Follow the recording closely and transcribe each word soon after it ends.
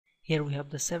Here we have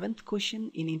the 7th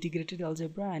question in integrated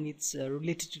algebra, and it's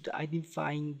related to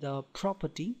identifying the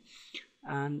property.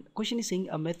 And question is saying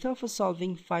a method for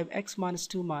solving 5x minus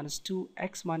 2 minus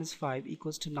 2x minus 5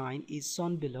 equals to 9 is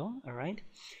shown below. All right,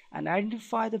 and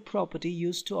identify the property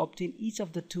used to obtain each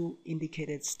of the two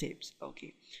indicated steps.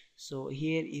 Okay, so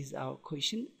here is our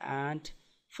question, and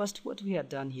first what we have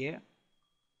done here,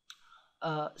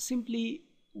 simply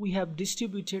we have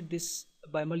distributed this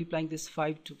by multiplying this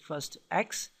 5 to first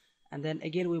x, and then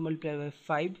again we multiply by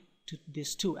 5 to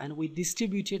this 2, and we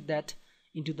distributed that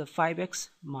into the 5x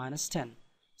minus 10.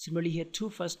 Similarly here 2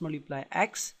 first multiply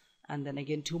x, and then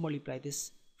again 2 multiply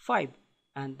this 5,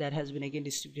 and that has been again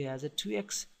distributed as a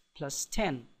 2x plus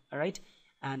 10. All right,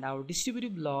 and our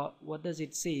distributive law, what does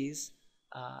it says,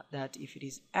 that if it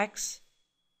is x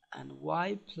and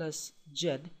y plus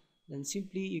z, then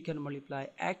simply you can multiply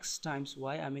x times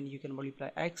y. I mean, you can multiply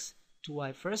x to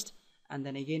y first, and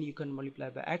then again you can multiply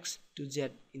by x to z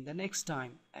in the next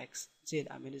time x z.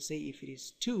 I'm going to say if it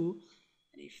is 2,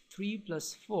 and if 3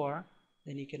 plus 4,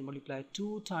 then you can multiply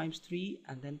 2 times 3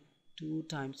 and then 2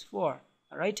 times 4.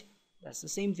 All right, that's the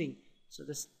same thing. So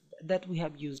this that we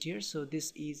have used here. So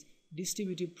this is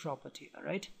distributive property. All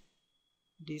right,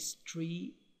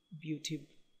 distributive,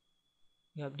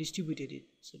 we have distributed it,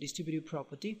 so distributive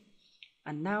property.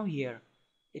 And now here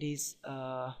it is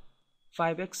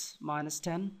 5x minus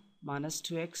 10 minus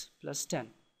 2x plus 10.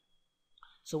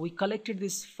 So we collected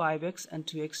this 5x and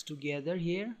 2x together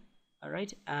here. All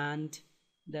right, and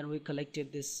then we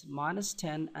collected this minus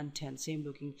 10 and 10, same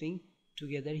looking thing,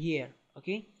 together here.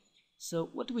 Okay, so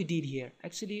what we did here,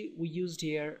 actually we used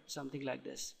here something like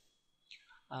this.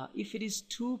 If it is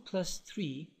 2 plus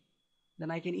 3,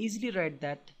 then I can easily write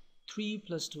that 3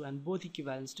 plus 2, and both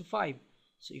equivalents to 5.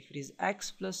 So if it is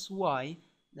x plus y,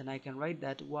 then I can write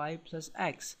that y plus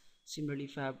x. Similarly,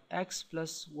 if I have x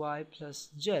plus y plus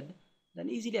z, then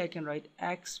easily I can write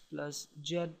x plus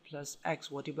z plus x,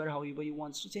 whatever, however you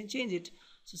want to change it.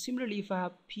 So similarly, if I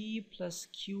have p plus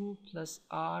q plus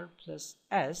r plus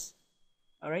s,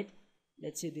 all right,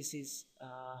 let's say this is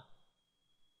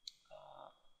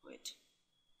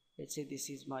let's say this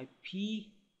is my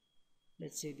p,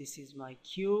 let's say this is my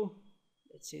q,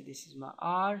 let's say this is my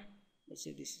r, let's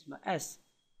say this is my s.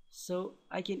 So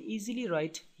I can easily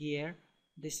write here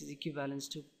this is equivalence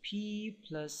to p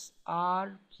plus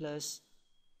r plus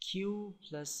q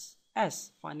plus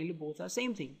s. Finally both are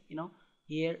same thing, you know.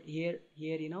 Here,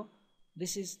 you know,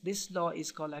 this law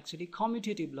is called actually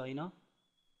commutative law, you know,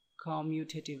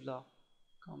 commutative law.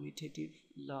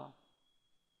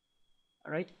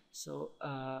 All right, so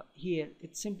here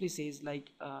it simply says like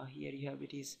here you have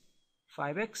it is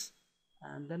 5x,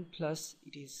 and then plus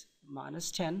it is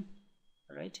minus 10.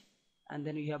 All right, and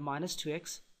then we have minus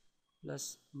 2x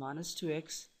plus minus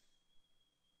 2x,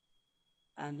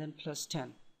 and then plus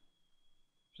 10.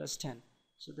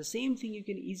 So the same thing you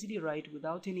can easily write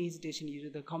without any hesitation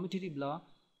using the commutative law.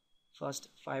 First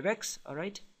 5x, all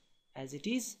right, as it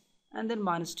is, and then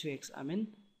minus 2x. I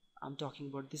mean, I'm talking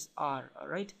about this r. All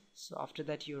right, so after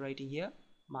that you're writing here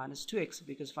minus 2x,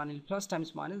 because finally plus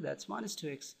times minus, that's minus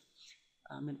 2x.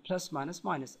 I mean plus minus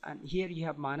minus, and here you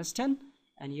have minus 10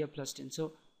 and here plus 10.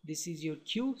 So this is your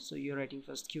q, so you're writing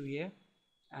first q here,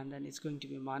 and then it's going to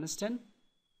be minus 10,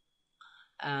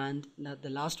 and now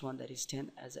the last one, that is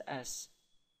 10, as a s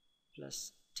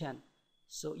plus 10.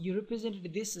 So you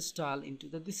represented this style into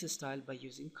the this style by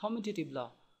using commutative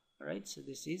law. All right, so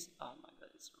this is, oh my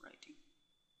god, it's not writing,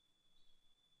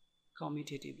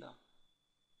 commutative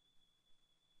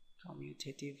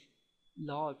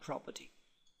law or property.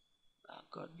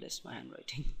 God bless my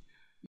handwriting.